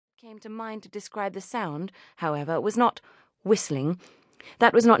came to mind to describe the sound, however, was not whistling.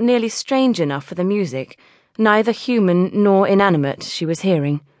 That was not nearly strange enough for the music, neither human nor inanimate, she was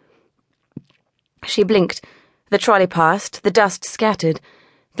hearing. She blinked. The trolley passed, the dust scattered,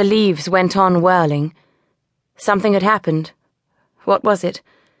 the leaves went on whirling. Something had happened. What was it?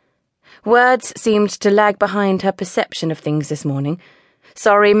 Words seemed to lag behind her perception of things this morning,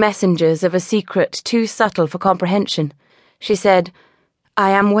 sorry messengers of a secret too subtle for comprehension. She said,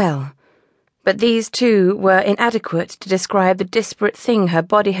 "I am well," but these too were inadequate to describe the disparate thing her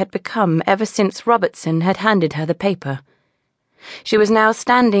body had become ever since Robertson had handed her the paper. She was now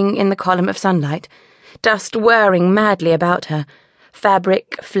standing in the column of sunlight, dust whirring madly about her.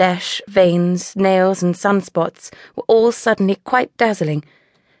 Fabric, flesh, veins, nails and sunspots were all suddenly quite dazzling,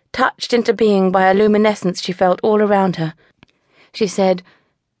 touched into being by a luminescence she felt all around her. She said,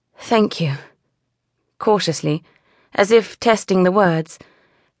 "Thank you," cautiously, as if testing the words,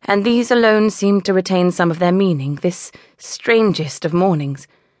 and these alone seemed to retain some of their meaning, this strangest of mornings,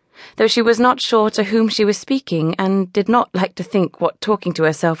 though she was not sure to whom she was speaking and did not like to think what talking to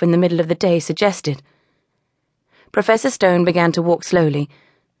herself in the middle of the day suggested. Professor Stone began to walk slowly,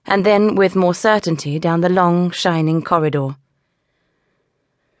 and then with more certainty down the long, shining corridor.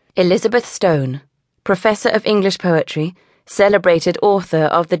 Elizabeth Stone, Professor of English Poetry, celebrated author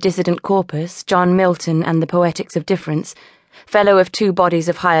of the Dissident Corpus, John Milton and the Poetics of Difference, Fellow of 2 bodies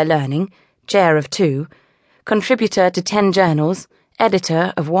of higher learning, Chair of 2, contributor to 10 journals,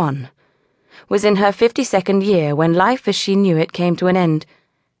 editor of 1, was in her 52nd year when life as she knew it came to an end.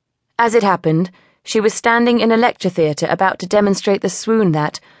 As it happened, she was standing in a lecture theatre about to demonstrate the swoon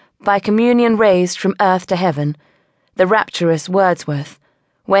that, by communion raised from earth to heaven, the rapturous Wordsworth,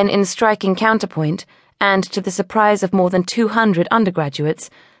 when in striking counterpoint, and to the surprise of more than 200 undergraduates,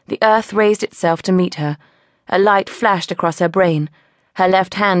 the earth raised itself to meet her. A light flashed across her brain, her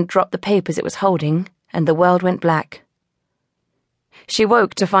left hand dropped the papers it was holding, and the world went black. She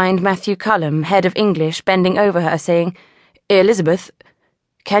woke to find Matthew Cullum, head of English, bending over her, saying, "Elizabeth,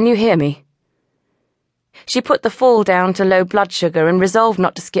 can you hear me?" She put the fall down to low blood sugar and resolved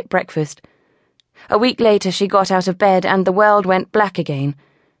not to skip breakfast. A week later she got out of bed and the world went black again.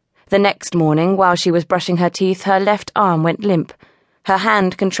 The next morning, while she was brushing her teeth, her left arm went limp. Her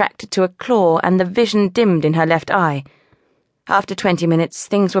hand contracted to a claw and the vision dimmed in her left eye. After 20 minutes,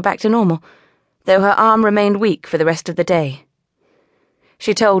 things were back to normal, though her arm remained weak for the rest of the day.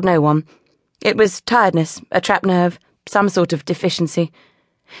 She told no one. It was tiredness, a trapped nerve, some sort of deficiency.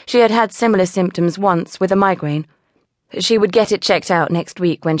 She had had similar symptoms once with a migraine. She would get it checked out next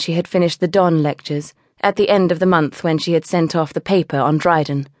week when she had finished the Don lectures, at the end of the month when she had sent off the paper on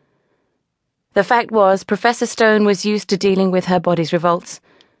Dryden. The fact was, Professor Stone was used to dealing with her body's revolts.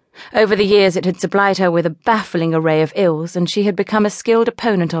 Over the years it had supplied her with a baffling array of ills, and she had become a skilled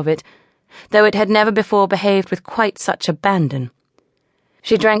opponent of it, though it had never before behaved with quite such abandon.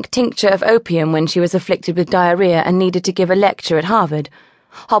 She drank tincture of opium when she was afflicted with diarrhea and needed to give a lecture at Harvard,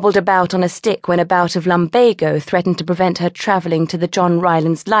 hobbled about on a stick when a bout of lumbago threatened to prevent her travelling to the John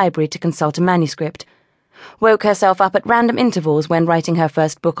Rylands Library to consult a manuscript, woke herself up at random intervals when writing her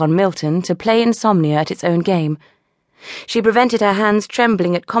first book on Milton to play insomnia at its own game. She prevented her hands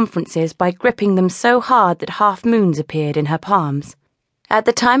trembling at conferences by gripping them so hard that half-moons appeared in her palms. At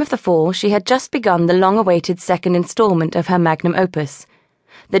the time of the fall, she had just begun the long-awaited second instalment of her magnum opus,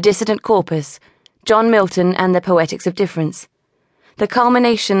 the Dissident Corpus, John Milton and the Poetics of Difference, the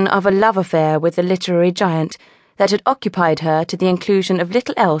culmination of a love affair with the literary giant that had occupied her to the inclusion of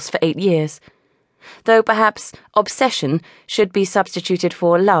little else for 8 years, though perhaps obsession should be substituted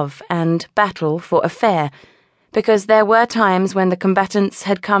for love and battle for affair, because there were times when the combatants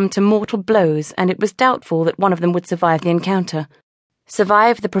had come to mortal blows and it was doubtful that one of them would survive the encounter.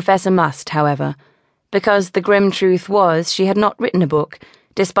 Survive the professor must, however, because the grim truth was she had not written a book,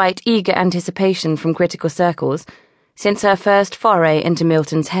 despite eager anticipation from critical circles, since her first foray into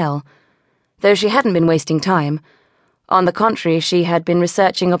Milton's hell, though she hadn't been wasting time. On the contrary, she had been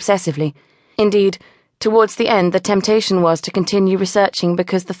researching obsessively. Indeed, towards the end the temptation was to continue researching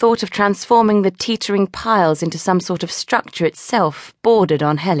because the thought of transforming the teetering piles into some sort of structure itself bordered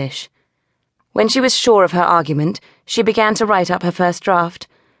on hellish. When she was sure of her argument, she began to write up her first draft.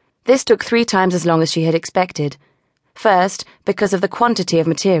 This took 3 times as long as she had expected. First, because of the quantity of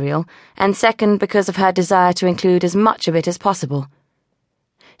material, and second, because of her desire to include as much of it as possible.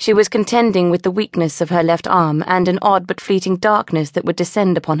 She was contending with the weakness of her left arm and an odd but fleeting darkness that would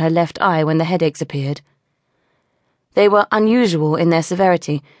descend upon her left eye when the headaches appeared. They were unusual in their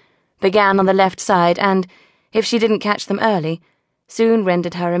severity, began on the left side and, if she didn't catch them early, soon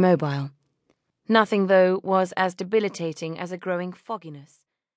rendered her immobile. Nothing, though, was as debilitating as a growing fogginess.